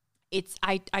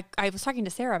I was talking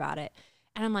to Sarah about it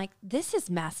and I'm like, this is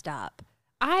messed up.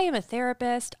 I am a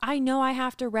therapist. I know I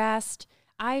have to rest.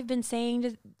 I've been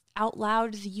saying out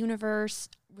loud to the universe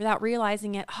without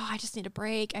realizing it, oh, I just need a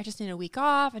break. I just need a week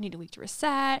off. I need a week to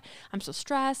reset. I'm so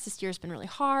stressed. This year's been really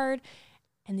hard.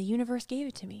 And the universe gave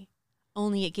it to me.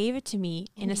 Only it gave it to me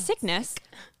in a sickness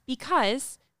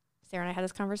because Sarah and I had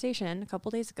this conversation a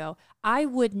couple days ago. I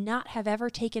would not have ever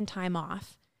taken time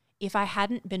off if I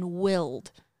hadn't been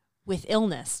willed with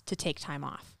illness to take time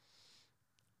off.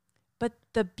 But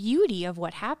the beauty of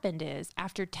what happened is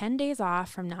after 10 days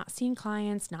off from not seeing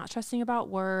clients, not stressing about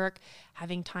work,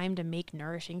 having time to make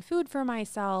nourishing food for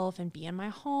myself and be in my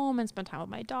home and spend time with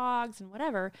my dogs and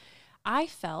whatever, I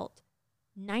felt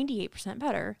 98%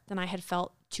 better than I had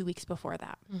felt 2 weeks before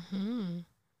that. Mm-hmm.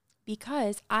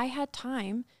 Because I had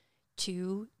time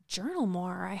to journal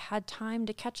more. I had time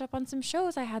to catch up on some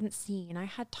shows I hadn't seen. I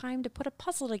had time to put a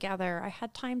puzzle together. I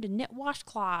had time to knit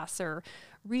washcloths or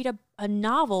read a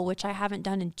novel, which I haven't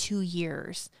done in 2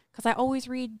 years because I always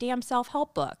read damn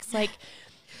self-help books. Like,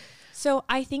 so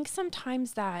I think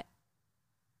sometimes that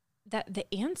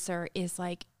the answer is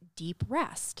like deep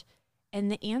rest. And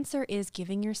the answer is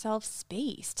giving yourself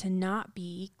space to not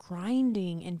be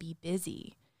grinding and be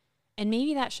busy. And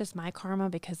maybe that's just my karma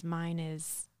because mine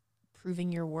is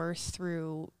proving your worth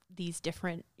through these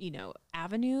different, you know,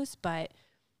 avenues. But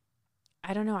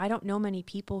I don't know. I don't know many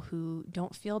people who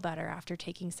don't feel better after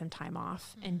taking some time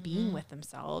off and being with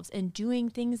themselves and doing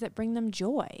things that bring them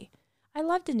joy. I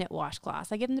love to knit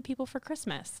washcloths. I give them to people for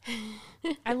Christmas.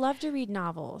 I love to read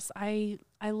novels. I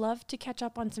love to catch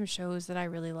up on some shows that I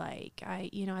really like. I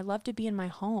love to be in my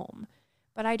home,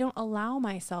 but I don't allow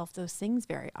myself those things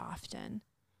very often.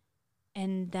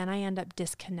 And then I end up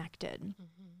disconnected.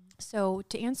 Mm-hmm. So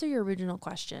to answer your original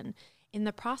question, in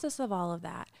the process of all of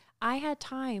that, I had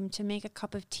time to make a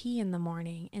cup of tea in the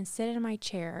morning and sit in my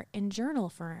chair and journal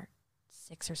for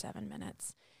 6 or 7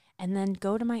 minutes. And then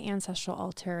go to my ancestral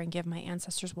altar and give my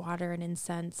ancestors water and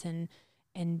incense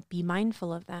and be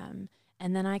mindful of them.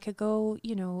 And then I could go,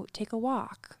 you know, take a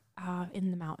walk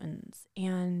in the mountains.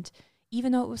 And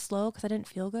even though it was slow because I didn't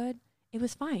feel good, it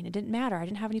was fine. It didn't matter. I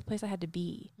didn't have any place I had to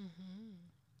be. Mm-hmm.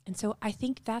 And so I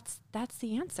think that's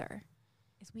the answer,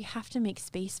 is we have to make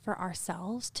space for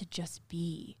ourselves to just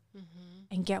be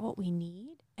and get what we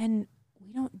need. And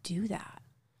we don't do that.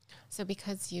 So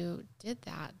because you did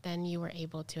that, then you were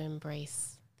able to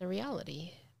embrace the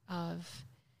reality of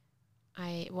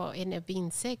in it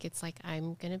being sick, it's like,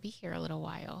 I'm going to be here a little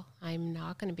while. I'm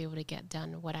not going to be able to get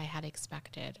done what I had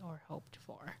expected or hoped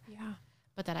for. Yeah.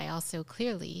 But that I also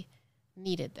clearly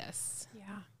needed this.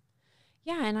 Yeah.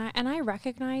 Yeah. And I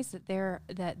recognize that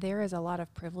there is a lot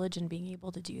of privilege in being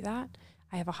able to do that.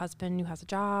 I have a husband who has a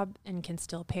job and can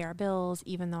still pay our bills,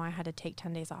 even though I had to take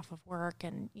 10 days off of work.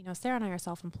 And, you know, Sarah and I are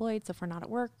self-employed. So if we're not at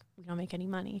work, we don't make any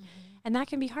money. Mm-hmm. And that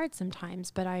can be hard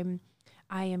sometimes, but I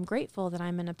am grateful that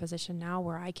I'm in a position now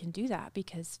where I can do that,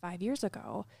 because 5 years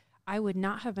ago, I would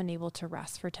not have been able to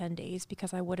rest for 10 days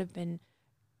because I would have been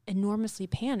enormously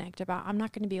panicked about, I'm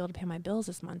not going to be able to pay my bills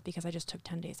this month because I just took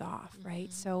 10 days off. Mm-hmm.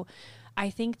 Right. So I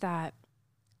think that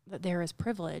there is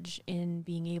privilege in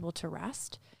being able to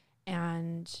rest,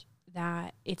 and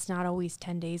that it's not always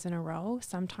 10 days in a row.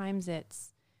 Sometimes it's,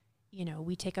 you know,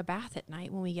 we take a bath at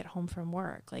night when we get home from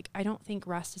work. Like, I don't think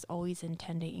rest is always in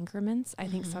 10-day increments. I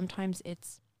think sometimes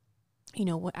it's, you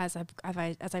know, as I've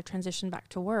transitioned back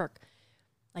to work,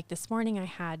 like this morning I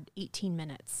had 18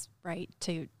 minutes, right,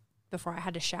 before I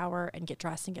had to shower and get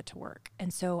dressed and get to work.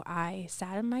 And so I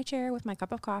sat in my chair with my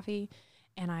cup of coffee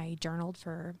and I journaled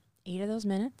for 8 of those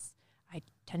minutes. I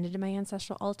tended to my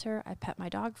ancestral altar. I pet my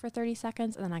dog for 30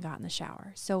 seconds and then I got in the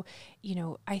shower. So, you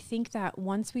know, I think that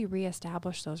once we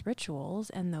reestablish those rituals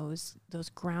and those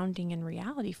grounding in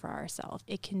reality for ourselves,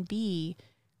 it can be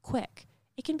quick.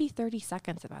 It can be 30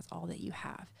 seconds if that's all that you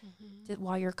have. Mm-hmm.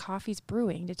 While your coffee's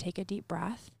brewing, to take a deep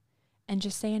breath and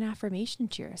just say an affirmation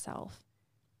to yourself.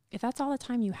 If that's all the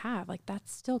time you have, like, that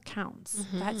still counts.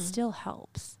 Mm-hmm. That still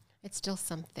helps. It's still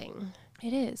something.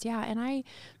 It is, yeah. And I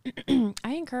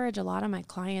I encourage a lot of my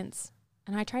clients,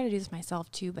 and I try to do this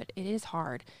myself too, but it is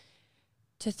hard,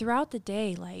 to throughout the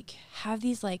day, like, have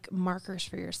these like markers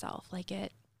for yourself. Like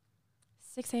at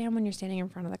 6 a.m. when you're standing in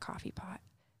front of the coffee pot,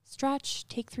 stretch,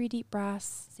 take 3 deep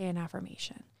breaths, say an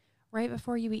affirmation. right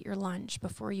before you eat your lunch,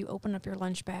 before you open up your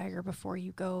lunch bag, or before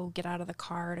you go get out of the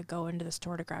car to go into the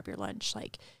store to grab your lunch,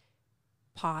 like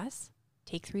pause,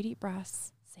 take 3 deep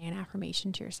breaths, say an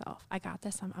affirmation to yourself. I got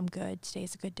this. I'm good.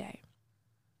 Today's a good day.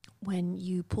 When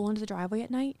you pull into the driveway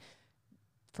at night,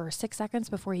 for 6 seconds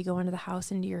before you go into the house,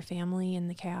 into your family and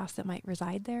the chaos that might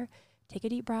reside there, take a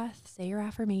deep breath, say your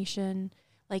affirmation.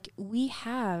 Like, we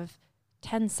have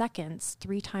 10 seconds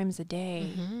 3 times a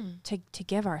day to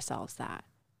give ourselves that.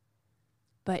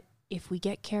 But if we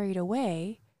get carried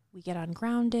away, we get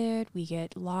ungrounded, we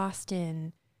get lost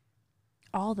in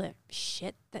all the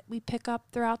shit that we pick up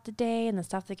throughout the day and the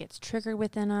stuff that gets triggered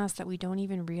within us that we don't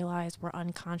even realize we're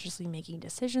unconsciously making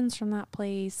decisions from that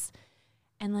place.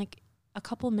 And like, a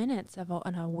couple minutes of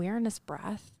an awareness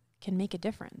breath can make a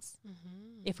difference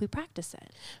if we practice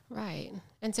it. Right.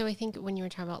 And so I think when you were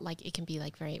talking about, like, it can be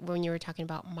like when you were talking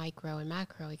about micro and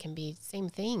macro, it can be same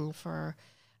thing for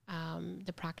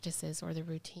the practices or the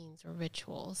routines or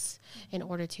rituals in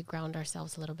order to ground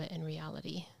ourselves a little bit in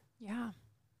reality. Yeah.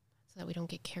 So that we don't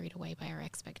get carried away by our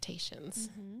expectations.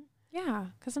 Yeah.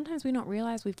 Because sometimes we don't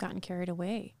realize we've gotten carried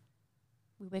away.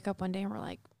 We wake up one day and we're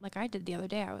like I did the other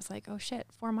day, I was like, oh shit,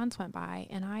 4 months went by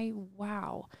and I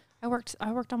worked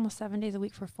almost 7 days a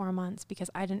week for 4 months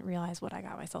because I didn't realize what I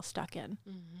got myself stuck in.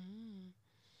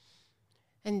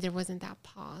 And there wasn't that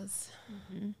pause.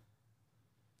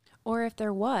 Or if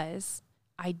there was,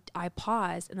 I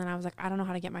paused and then I was like, I don't know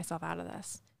how to get myself out of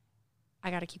this. I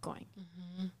got to keep going.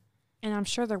 And I'm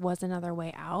sure there was another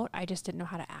way out. I just didn't know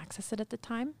how to access it at the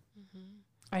time.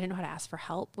 I didn't know how to ask for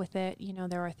help with it. You know,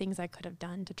 there are things I could have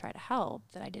done to try to help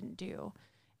that I didn't do.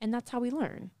 And that's how we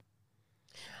learn.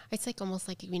 It's like almost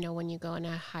like, you know, when you go on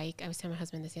a hike, I was telling my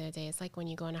husband this the other day, it's like when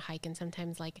you go on a hike and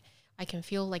sometimes like I can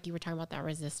feel like you were talking about that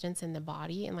resistance in the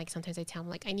body. And like sometimes I tell him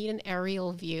like, I need an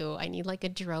aerial view. I need like a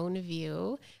drone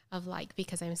view of like,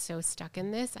 because I'm so stuck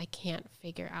in this, I can't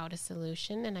figure out a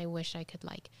solution. And I wish I could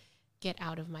like get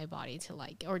out of my body to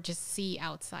like, or just see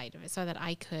outside of it so that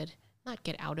I could not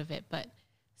get out of it, but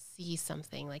see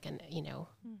something like, an, you know,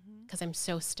 because I'm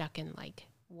so stuck in like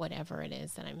whatever it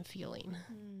is that I'm feeling.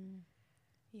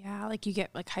 Yeah, like you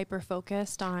get like hyper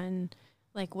focused on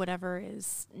like whatever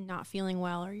is not feeling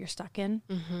well or you're stuck in.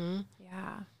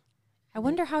 Yeah. I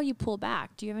wonder how you pull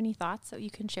back. Do you have any thoughts that you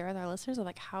can share with our listeners of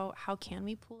like how can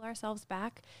we pull ourselves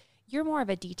back? You're more of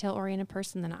a detail oriented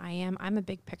person than I am. I'm a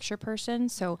big picture person.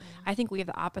 So I think we have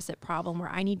the opposite problem where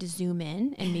I need to zoom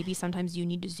in and maybe sometimes you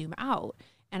need to zoom out.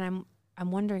 And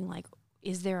I'm wondering like,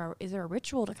 is there a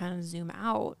ritual to kind of zoom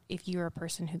out if you're a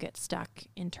person who gets stuck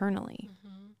internally?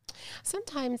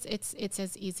 Sometimes it's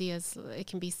as easy as it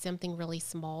can be something really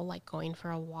small, like going for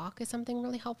a walk is something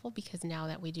really helpful because now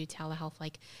that we do telehealth,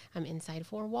 like I'm inside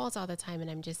 4 walls all the time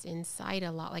and I'm just inside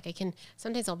a lot. Like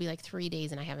sometimes I'll be like 3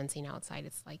 days and I haven't seen outside.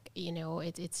 It's like, you know,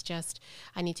 it's just,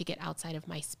 I need to get outside of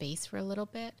my space for a little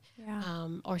bit. Yeah.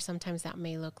 Or sometimes that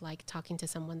may look like talking to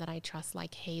someone that I trust,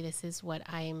 like, hey, this is what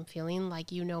I'm feeling.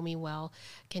 Like, you know me well.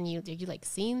 Are you like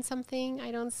seeing something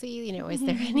I don't see? You know, is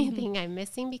there anything I'm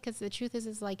missing? Because the truth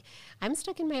is like, I'm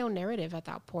stuck in my own narrative at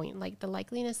that point. Like the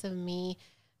likeliness of me,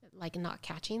 like not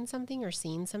catching something or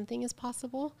seeing something is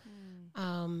possible.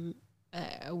 A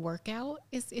workout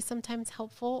is sometimes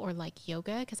helpful, or like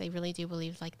yoga, because I really do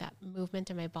believe like that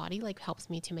movement in my body like helps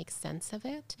me to make sense of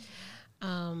it.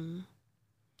 Journaling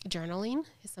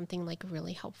is something like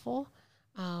really helpful.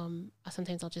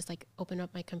 Sometimes I'll just like open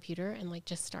up my computer and like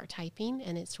just start typing,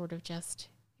 and it sort of just,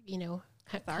 you know,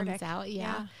 comes out.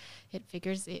 Yeah.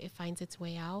 It finds its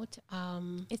way out.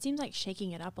 It seems like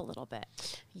shaking it up a little bit.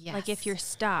 Yes. Like if you're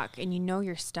stuck and you know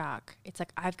you're stuck, it's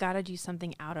like, I've got to do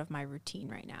something out of my routine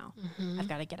right now. I've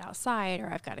got to get outside, or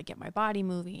I've got to get my body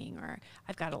moving, or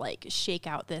I've got to like shake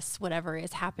out this, whatever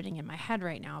is happening in my head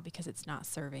right now because it's not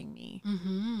serving me.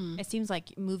 It seems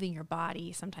like moving your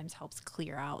body sometimes helps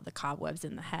clear out the cobwebs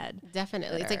in the head.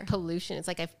 Definitely. It's like pollution. It's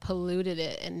like I've polluted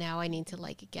it and now I need to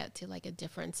like get to like a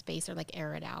different space or like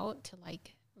air it out to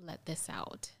like let this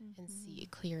out and see it,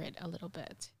 clear it a little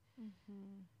bit.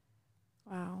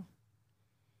 Wow.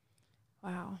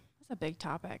 That's a big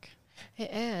topic.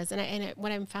 It is. And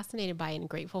what I'm fascinated by and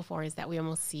grateful for is that we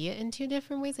almost see it in 2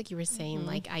 different ways. Like you were saying,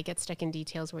 like I get stuck in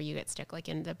details where you get stuck like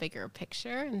in the bigger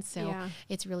picture. And so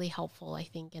it's really helpful, I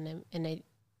think. And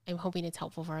I'm hoping it's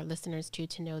helpful for our listeners too,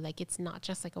 to know like it's not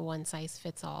just like a one size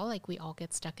fits all. Like we all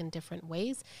get stuck in different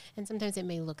ways. And sometimes it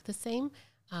may look the same.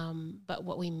 But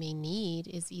what we may need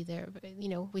is either, you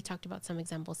know, we talked about some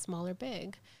examples, small or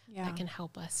big, that can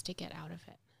help us to get out of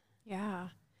it. Yeah.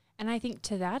 And I think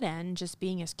to that end, just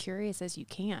being as curious as you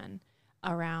can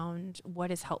around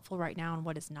what is helpful right now and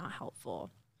what is not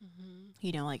helpful.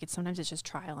 You know, like sometimes it's just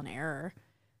trial and error.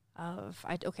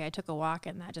 I took a walk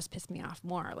and that just pissed me off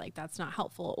more. Like that's not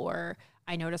helpful. Or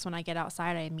I notice when I get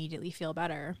outside, I immediately feel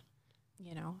better,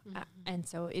 you know? And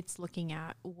so it's looking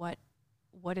at what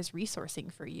is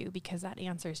resourcing for you, because that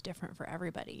answer is different for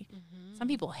everybody. Some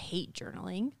people hate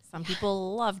journaling. Some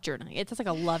people love journaling. It's just like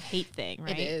a love-hate thing,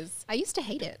 right? It is. I used to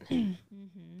hate it,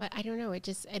 but I don't know.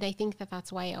 And I think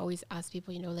that's why I always ask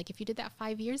people, you know, like if you did that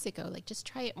 5 years ago, like just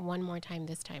try it one more time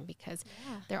this time, because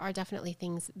there are definitely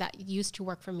things that used to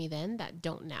work for me then that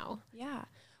don't now. Yeah.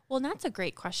 Well, and that's a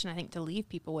great question, I think, to leave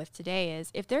people with today is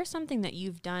if there's something that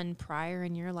you've done prior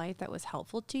in your life that was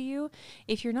helpful to you,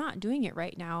 if you're not doing it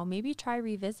right now, maybe try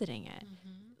revisiting it.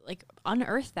 Like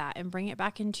unearth that and bring it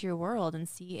back into your world and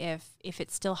see if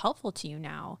it's still helpful to you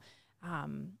now.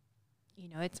 You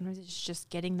know, sometimes it's just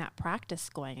getting that practice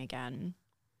going again.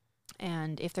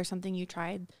 And if there's something you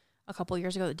tried a couple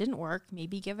years ago that didn't work,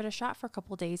 maybe give it a shot for a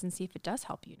couple of days and see if it does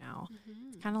help you now.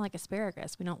 It's kind of like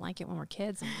asparagus. We don't like it when we're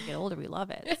kids, and when we get older, we love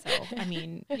it. So, I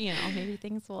mean, you know, maybe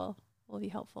things will be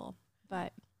helpful.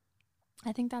 But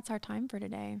I think that's our time for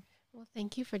today. Well,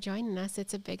 thank you for joining us.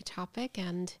 It's a big topic,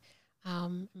 and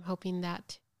I'm hoping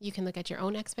that you can look at your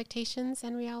own expectations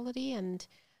and reality and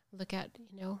look at,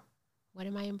 you know, what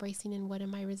am I embracing and what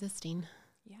am I resisting?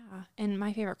 Yeah. And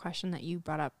my favorite question that you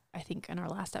brought up, I think, in our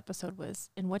last episode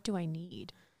was, and what do I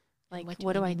need? Like,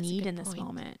 what do I need in this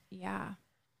moment? Yeah.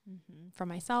 For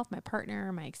myself, my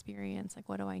partner, my experience, like,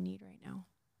 what do I need right now?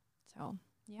 So,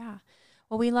 yeah.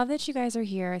 Well, we love that you guys are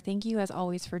here. Thank you, as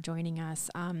always, for joining us.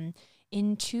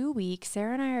 In 2 weeks,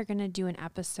 Sarah and I are going to do an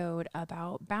episode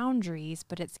about boundaries,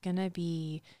 but it's going to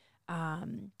be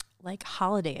like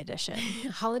holiday edition.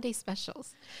 Holiday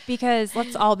specials. Because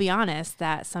let's all be honest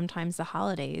that sometimes the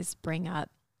holidays bring up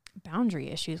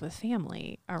boundary issues with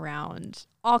family around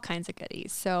all kinds of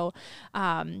goodies. So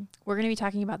we're going to be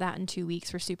talking about that in 2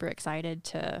 weeks. We're super excited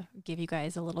to give you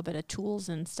guys a little bit of tools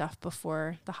and stuff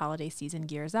before the holiday season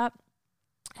gears up.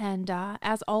 And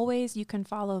as always, you can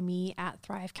follow me at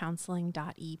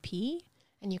thrivecounseling.ep.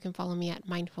 And you can follow me at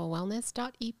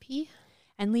mindfulwellness.ep.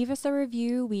 And leave us a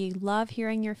review. We love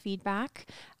hearing your feedback.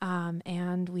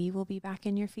 And we will be back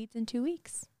in your feeds in 2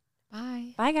 weeks.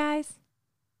 Bye. Bye, guys.